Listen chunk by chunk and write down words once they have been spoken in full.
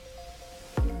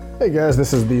Hey guys,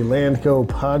 this is the Landco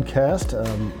podcast.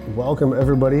 Welcome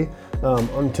everybody.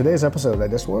 On today's episode, I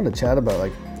just wanted to chat about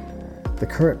like the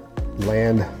current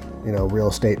land, real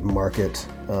estate market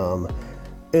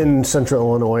in Central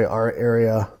Illinois, our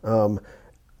area.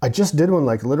 I just did one,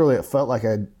 like literally, it felt like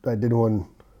I did one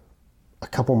a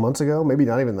couple months ago, maybe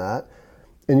not even that.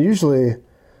 And usually,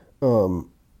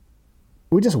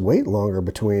 we just wait longer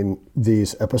between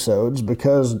these episodes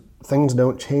because things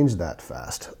don't change that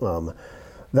fast.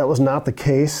 That was not the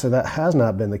case, or that has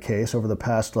not been the case over the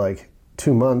past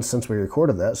 2 months since we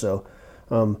recorded that. So,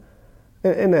 and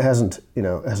it hasn't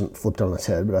flipped on its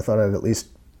head, but I thought I'd at least,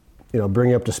 bring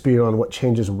you up to speed on what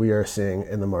changes we are seeing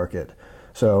in the market.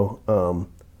 So,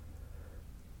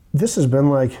 this has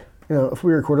been if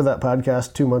we recorded that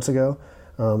podcast 2 months ago,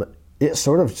 it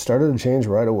sort of started to change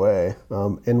right away.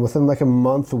 And within a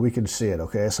month, we could see it.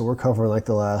 Okay. So we're covering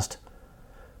the last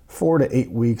 4 to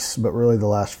 8 weeks, but really the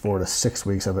last 4 to 6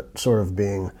 weeks of it sort of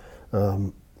being,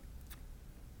 I'd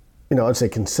say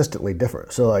consistently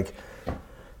different. So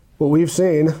what we've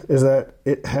seen is that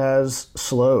it has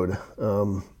slowed,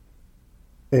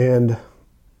 and,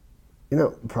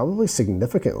 probably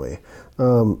significantly.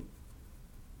 So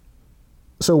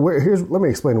let me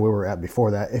explain where we're at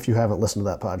before that, if you haven't listened to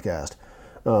that podcast.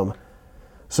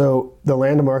 So the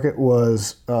land market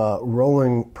was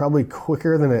rolling probably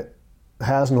quicker than it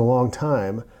has in a long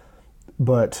time,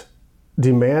 but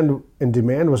demand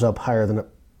was up higher than it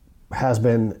has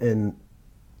been in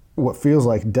what feels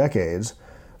like decades,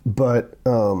 but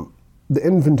the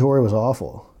inventory was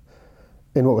awful.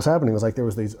 And what was happening was there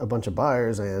was a bunch of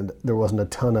buyers and there wasn't a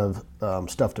ton of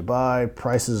stuff to buy.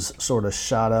 Prices sort of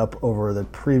shot up over the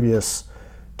previous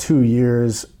 2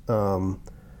 years,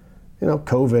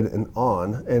 COVID and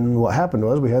on. And what happened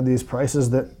was we had these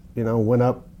prices that, went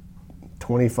up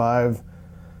 25,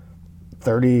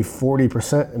 30,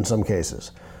 40% in some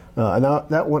cases. And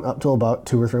that went up till about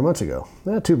 2 or 3 months ago.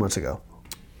 2 months ago.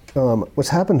 What's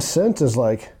happened since is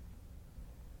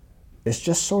it's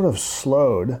just sort of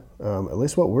slowed, at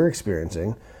least what we're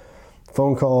experiencing.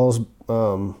 Phone calls,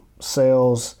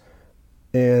 sales,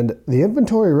 and the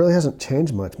inventory really hasn't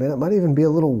changed much. Man, it might even be a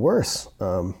little worse,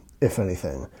 if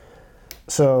anything.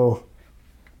 So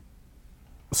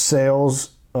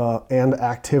sales and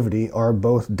activity are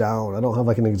both down. I don't have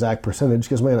an exact percentage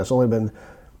because, man, it's only been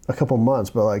a couple months.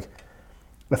 But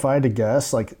if I had to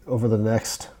guess, over the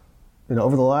next,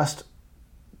 over the last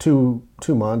two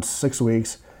months, 6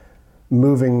 weeks,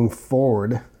 moving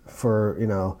forward for,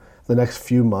 the next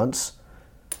few months,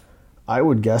 I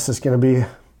would guess it's going to be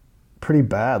pretty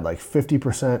bad,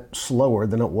 50% slower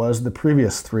than it was the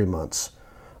previous 3 months.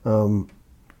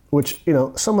 Which,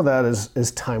 some of that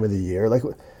is time of the year.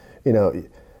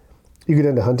 You get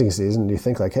into hunting season and you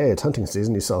think hey, it's hunting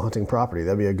season, you sell hunting property.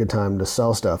 That'd be a good time to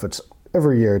sell stuff. It's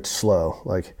every year it's slow.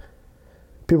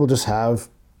 People just have,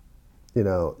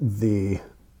 the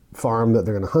farm that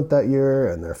they're going to hunt that year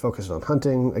and they're focused on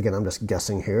hunting. Again, I'm just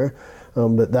guessing here,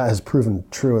 but that has proven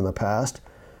true in the past.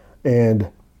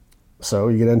 And so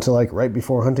you get into right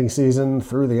before hunting season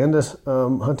through the end of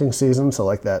hunting season.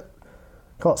 So that,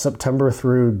 call it September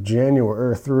through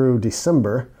January or through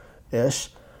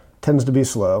December-ish, tends to be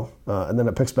slow. And then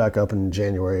it picks back up in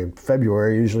January,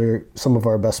 February, usually some of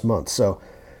our best months. So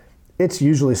it's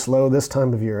usually slow this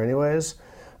time of year anyways,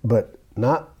 but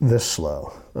not this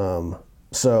slow.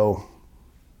 So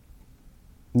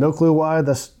no clue why.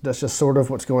 That's just sort of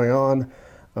what's going on.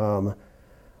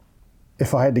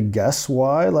 If I had to guess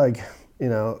why,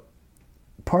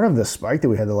 part of the spike that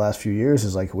we had the last few years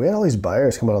is we had all these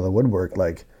buyers come out of the woodwork,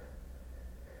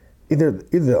 either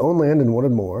they own land and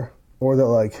wanted more, or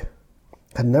that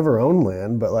had never owned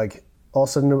land, but all of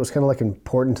a sudden it was kind of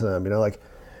important to them,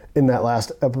 in that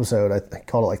last episode, I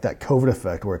called it that COVID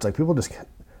effect, where it's people just,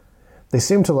 they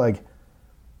seem to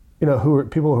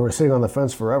people who are sitting on the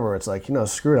fence forever. It's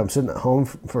screw it, I'm sitting at home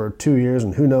for 2 years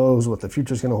and who knows what the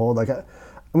future's going to hold. I'm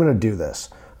going to do this.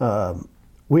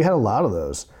 We had a lot of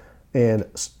those. And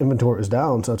inventory was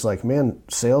down, so it's man,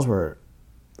 sales were,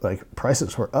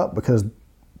 prices were up because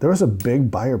there was a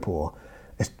big buyer pool.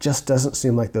 It just doesn't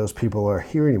seem like those people are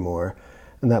here anymore.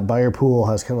 And that buyer pool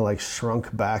has kind of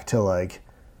shrunk back to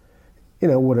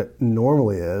what it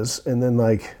normally is. And then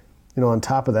on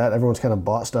top of that, everyone's kind of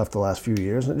bought stuff the last few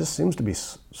years and it just seems to be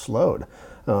slowed.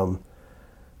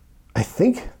 I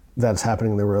think that's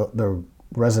happening in the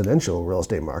residential real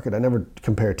estate market. I never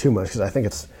compare too much because I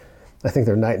think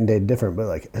they're night and day different,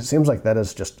 but it seems like that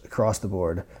is just across the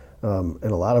board in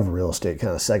a lot of real estate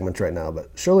kind of segments right now,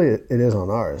 but surely it is on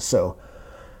ours. So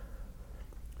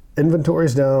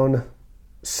inventory's down,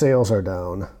 sales are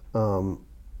down,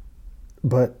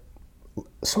 but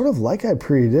sort of like I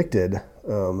predicted,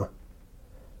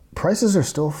 prices are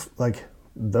still like,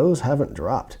 those haven't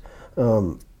dropped.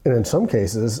 And in some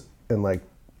cases, in like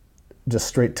just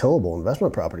straight tillable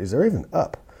investment properties, they're even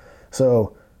up.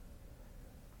 So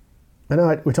I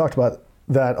know we talked about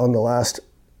that on the last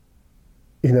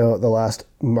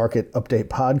market update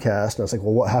podcast. And I was like,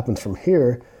 well, what happens from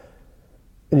here?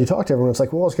 And you talk to everyone, it's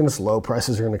like, well, it's going to slow.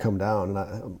 Prices are going to come down. And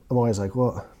I'm always like,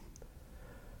 well,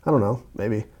 I don't know,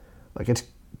 maybe. Like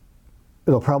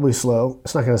it'll probably slow.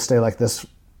 It's not going to stay like this,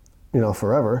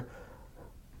 forever.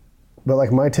 But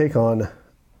like my take on,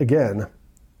 again,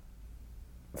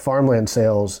 farmland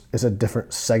sales is a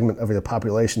different segment of the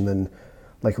population than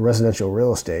like residential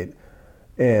real estate.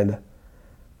 And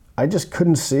I just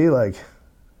couldn't see like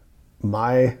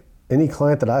any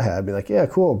client that I had be like, yeah,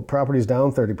 cool, property's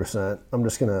down 30%. I'm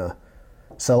just going to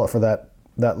sell it for that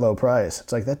low price.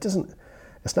 It's like,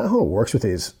 it's not how it works with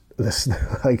this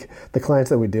like the clients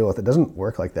that we deal with. It doesn't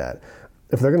work like that.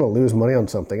 If they're going to lose money on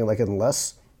something, like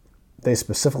unless they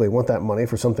specifically want that money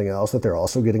for something else that they're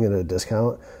also getting at a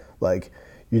discount, like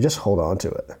you just hold on to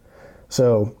it.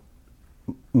 So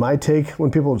my take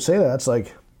when people would say that, it's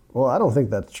like, well, I don't think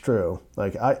that's true.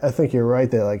 Like I think you're right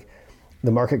that like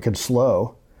the market could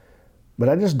slow, but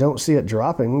I just don't see it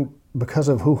dropping because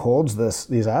of who holds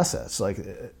these assets. Like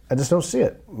I just don't see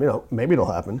it. Maybe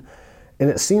it'll happen. And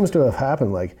it seems to have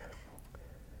happened. Like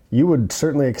you would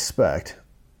certainly expect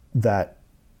that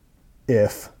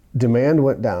if demand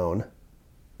went down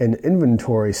and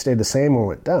inventory stayed the same or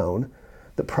went down,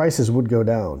 the prices would go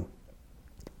down.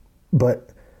 But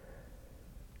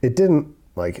it didn't.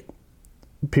 Like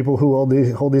people who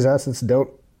hold these assets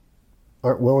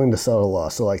aren't willing to sell at a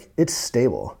loss. So like it's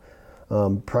stable.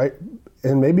 And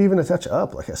maybe even a touch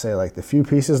up. Like I say, like the few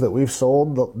pieces that we've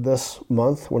sold this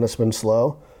month when it's been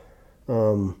slow,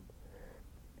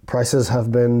 prices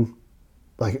have been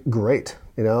like great,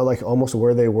 like almost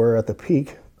where they were at the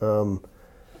peak,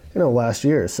 last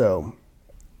year. So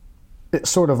it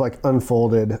sort of like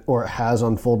unfolded, or it has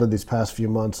unfolded these past few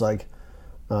months, like,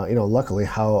 luckily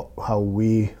how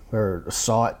we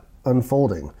saw it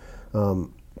unfolding.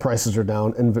 Prices are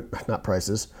down,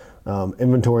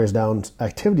 inventory is down,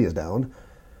 activity is down,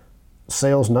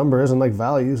 sales numbers and like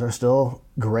values are still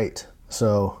great.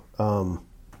 So,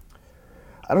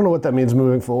 I don't know what that means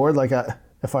moving forward. Like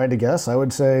if I had to guess, I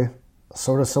would say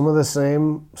sort of some of the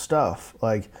same stuff.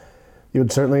 Like you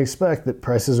would certainly expect that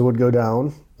prices would go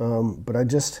down. But I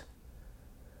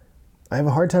have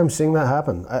a hard time seeing that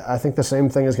happen. I think the same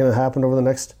thing is going to happen over the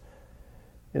next,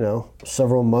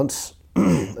 several months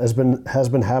has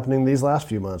been happening these last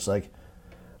few months. Like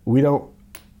we don't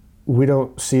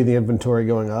see the inventory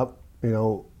going up.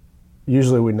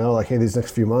 Usually we know like, hey, these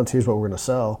next few months, here's what we're going to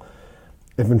sell.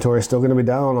 Inventory is still going to be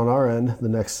down on our end the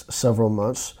next several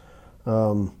months.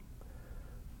 The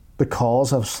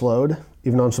calls have slowed,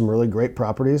 even on some really great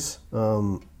properties.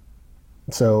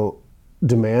 So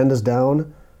demand is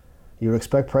down. You would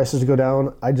expect prices to go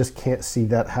down. I just can't see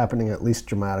that happening, at least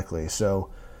dramatically.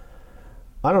 So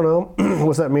I don't know.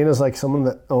 What's that mean is like someone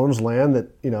that owns land that,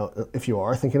 if you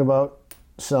are thinking about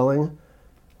selling,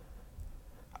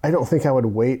 I don't think I would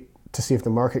wait to see if the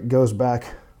market goes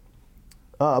back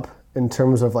up in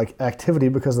terms of like activity,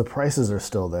 because the prices are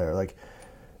still there. Like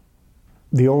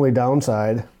the only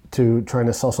downside to trying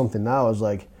to sell something now is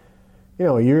like,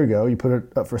 a year ago you put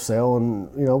it up for sale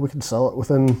and, we could sell it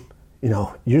within,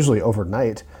 usually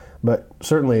overnight, but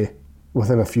certainly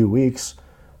within a few weeks.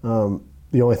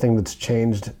 The only thing that's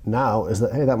changed now is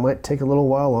that, hey, that might take a little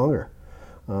while longer.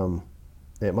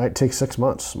 It might take 6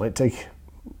 months, might take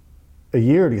a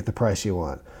year to get the price you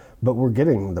want, but we're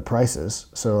getting the prices.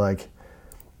 So like,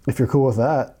 if you're cool with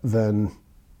that, then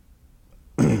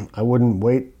I wouldn't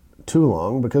wait too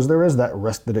long, because there is that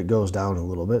risk that it goes down a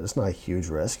little bit. It's not a huge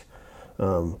risk.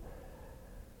 So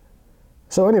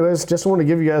anyways, just want to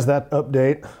give you guys that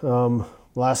update.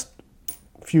 Last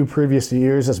few previous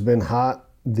years has been hot.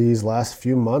 These last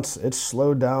few months, it's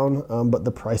slowed down, but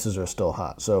the prices are still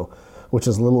hot. So, which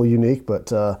is a little unique, but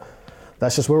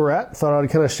that's just where we're at. Thought I'd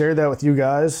kind of share that with you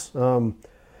guys.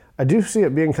 I do see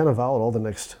it being kind of volatile the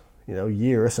next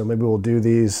year, so maybe we'll do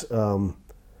these a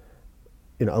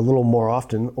little more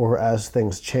often, or as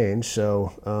things change.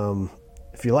 So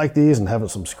if you like these and haven't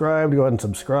subscribed, go ahead and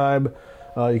subscribe.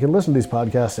 You can listen to these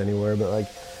podcasts anywhere, but like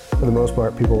for the most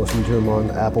part, people listen to them on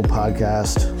Apple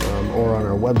Podcast or on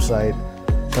our website.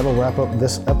 That'll wrap up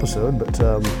this episode, but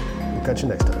we'll catch you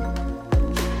next time.